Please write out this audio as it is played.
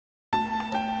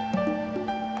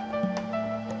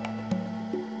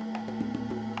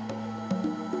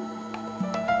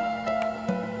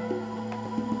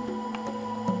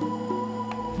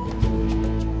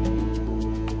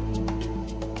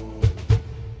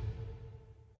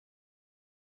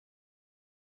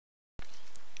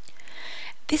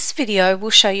This video will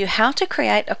show you how to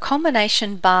create a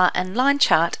combination bar and line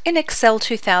chart in Excel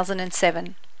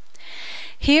 2007.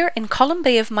 Here in column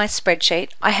B of my spreadsheet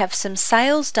I have some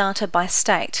sales data by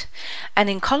state, and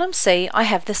in column C I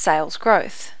have the sales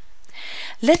growth.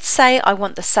 Let's say I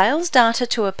want the sales data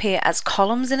to appear as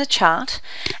columns in a chart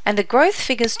and the growth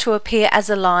figures to appear as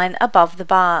a line above the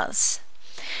bars.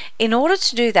 In order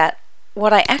to do that,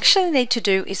 what I actually need to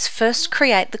do is first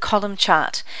create the column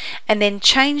chart and then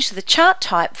change the chart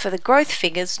type for the growth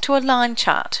figures to a line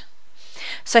chart.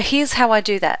 So here's how I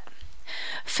do that.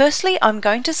 Firstly, I'm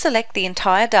going to select the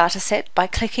entire dataset by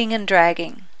clicking and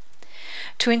dragging.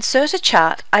 To insert a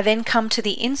chart, I then come to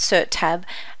the Insert tab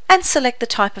and select the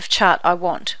type of chart I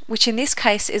want, which in this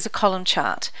case is a column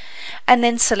chart, and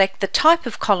then select the type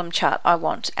of column chart I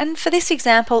want, and for this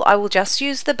example I will just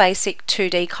use the basic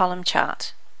 2D column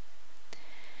chart.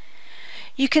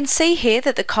 You can see here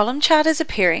that the column chart is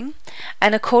appearing,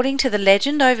 and according to the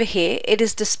legend over here it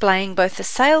is displaying both the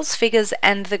sales figures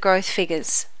and the growth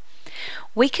figures.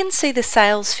 We can see the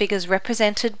sales figures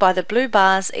represented by the blue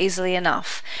bars easily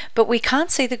enough, but we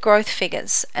can't see the growth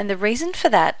figures, and the reason for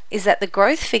that is that the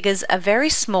growth figures are very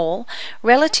small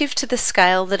relative to the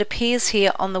scale that appears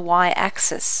here on the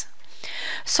y-axis.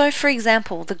 So for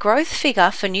example, the growth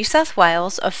figure for New South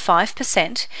Wales of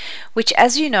 5%, which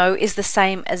as you know is the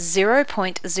same as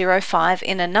 0.05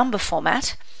 in a number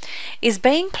format, is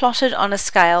being plotted on a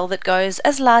scale that goes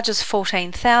as large as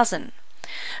 14,000.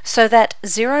 So that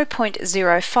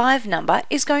 0.05 number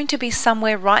is going to be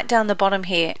somewhere right down the bottom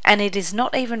here, and it is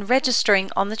not even registering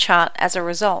on the chart as a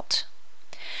result.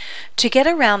 To get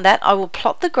around that, I will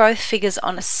plot the growth figures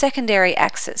on a secondary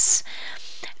axis,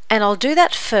 and I'll do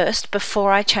that first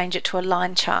before I change it to a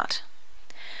line chart.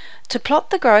 To plot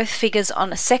the growth figures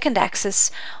on a second axis,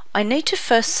 I need to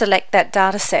first select that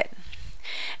data set.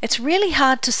 It's really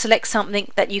hard to select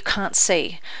something that you can't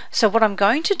see, so what I'm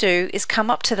going to do is come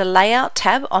up to the Layout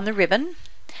tab on the ribbon.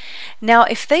 Now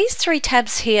if these three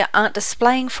tabs here aren't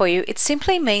displaying for you, it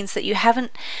simply means that you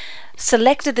haven't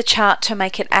selected the chart to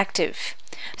make it active.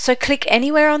 So click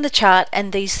anywhere on the chart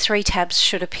and these three tabs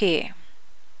should appear.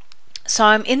 So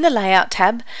I'm in the Layout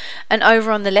tab, and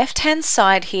over on the left hand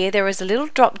side here there is a little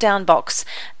drop down box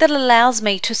that allows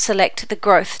me to select the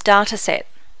growth dataset.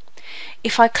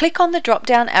 If I click on the drop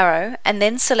down arrow and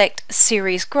then select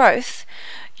Series Growth,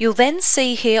 you'll then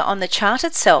see here on the chart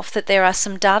itself that there are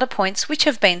some data points which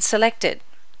have been selected.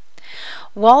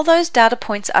 While those data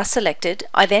points are selected,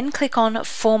 I then click on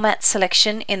Format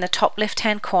Selection in the top left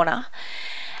hand corner,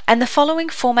 and the following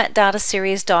Format Data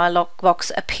Series dialog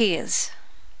box appears.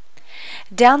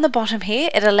 Down the bottom here,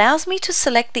 it allows me to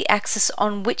select the axis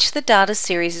on which the data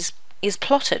series is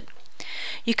plotted.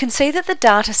 You can see that the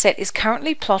data set is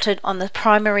currently plotted on the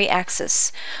primary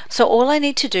axis, so all I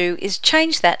need to do is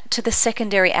change that to the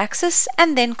secondary axis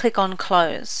and then click on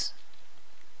Close.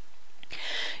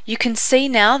 You can see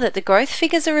now that the growth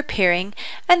figures are appearing,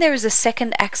 and there is a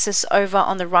second axis over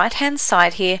on the right hand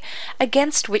side here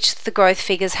against which the growth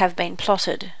figures have been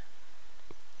plotted.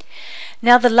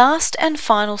 Now the last and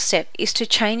final step is to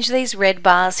change these red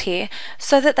bars here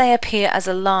so that they appear as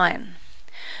a line.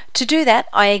 To do that,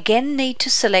 I again need to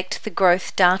select the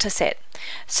growth dataset.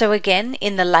 So again,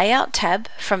 in the Layout tab,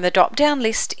 from the drop-down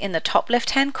list in the top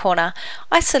left-hand corner,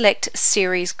 I select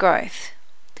Series Growth.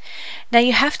 Now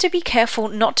you have to be careful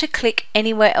not to click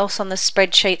anywhere else on the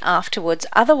spreadsheet afterwards,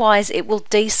 otherwise it will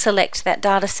deselect that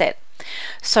dataset.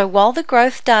 So while the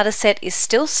growth dataset is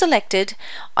still selected,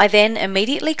 I then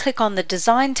immediately click on the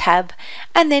Design tab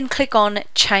and then click on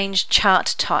Change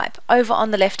Chart Type over on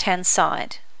the left-hand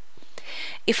side.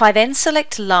 If I then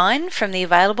select Line from the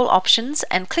available options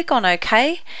and click on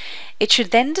OK, it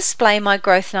should then display my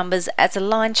growth numbers as a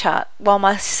line chart, while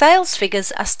my sales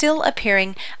figures are still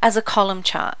appearing as a column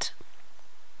chart.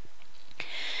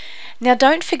 Now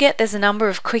don't forget there's a number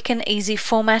of quick and easy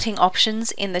formatting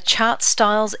options in the Chart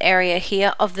Styles area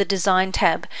here of the Design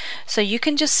tab, so you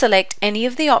can just select any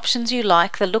of the options you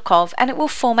like the look of and it will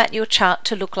format your chart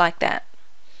to look like that.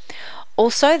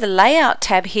 Also, the Layout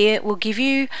tab here will give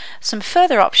you some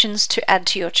further options to add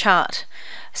to your chart.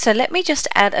 So let me just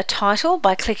add a title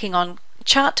by clicking on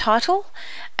Chart Title,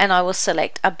 and I will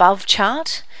select Above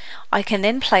Chart. I can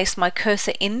then place my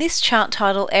cursor in this chart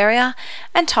title area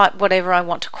and type whatever I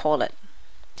want to call it.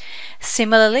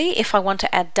 Similarly, if I want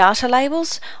to add data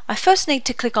labels, I first need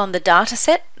to click on the data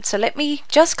set, so let me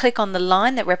just click on the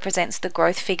line that represents the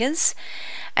growth figures,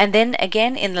 and then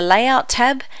again in the Layout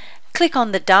tab, click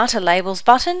on the Data Labels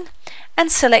button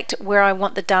and select where I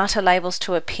want the data labels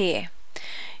to appear.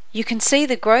 You can see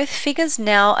the growth figures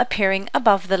now appearing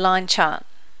above the line chart.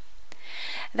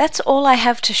 That's all I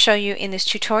have to show you in this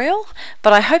tutorial,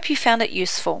 but I hope you found it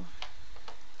useful.